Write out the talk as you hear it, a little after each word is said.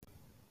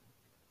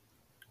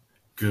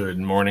Good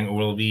morning,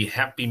 OLV.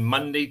 Happy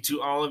Monday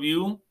to all of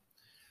you.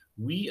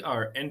 We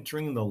are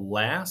entering the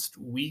last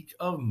week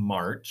of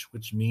March,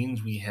 which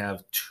means we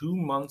have 2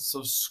 months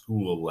of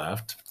school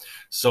left.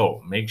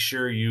 So make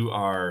sure you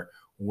are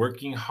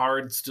working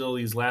hard still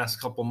these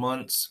last couple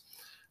months.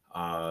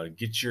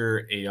 Get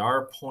your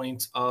AR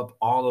points up,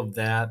 all of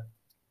that.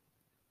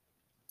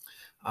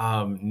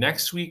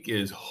 Next week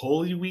is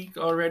Holy Week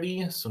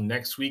already. So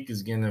next week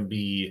is going to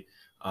be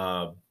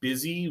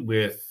busy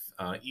with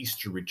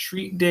Easter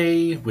Retreat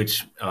Day,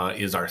 which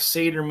is our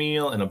Seder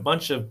meal and a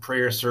bunch of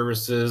prayer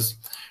services.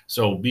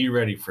 So be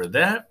ready for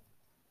that.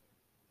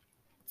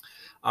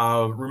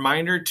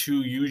 Reminder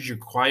to use your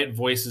quiet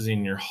voices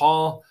in your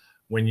hall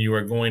when you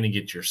are going to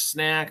get your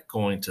snack,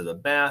 going to the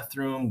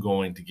bathroom,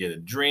 going to get a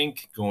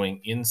drink,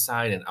 going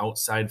inside and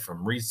outside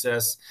from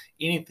recess,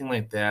 anything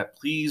like that.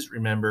 Please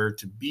remember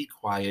to be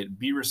quiet,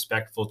 be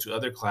respectful to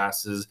other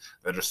classes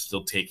that are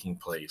still taking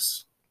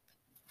place.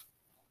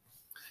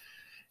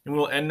 And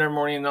we'll end our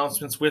morning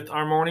announcements with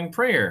our morning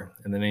prayer.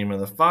 In the name of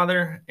the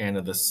Father, and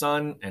of the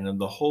Son, and of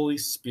the Holy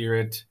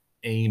Spirit.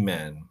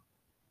 Amen.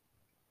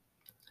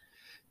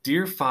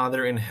 Dear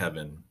Father in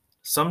heaven,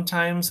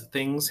 sometimes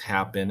things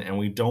happen and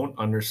we don't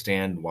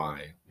understand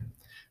why.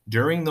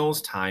 During those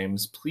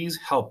times, please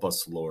help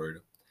us,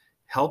 Lord.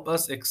 Help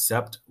us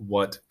accept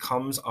what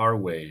comes our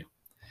way.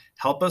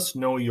 Help us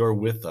know you're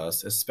with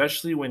us,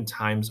 especially when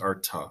times are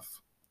tough.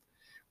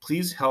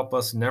 Please help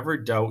us never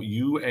doubt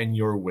you and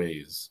your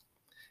ways.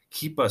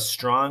 Keep us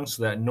strong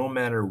so that no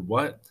matter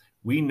what,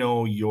 we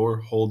know you're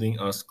holding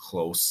us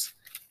close.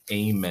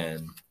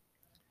 Amen.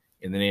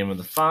 In the name of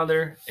the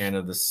Father, and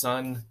of the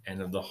Son,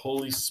 and of the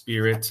Holy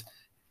Spirit.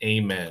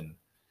 Amen.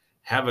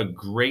 Have a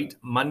great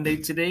Monday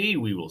today.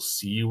 We will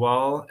see you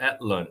all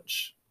at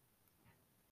lunch.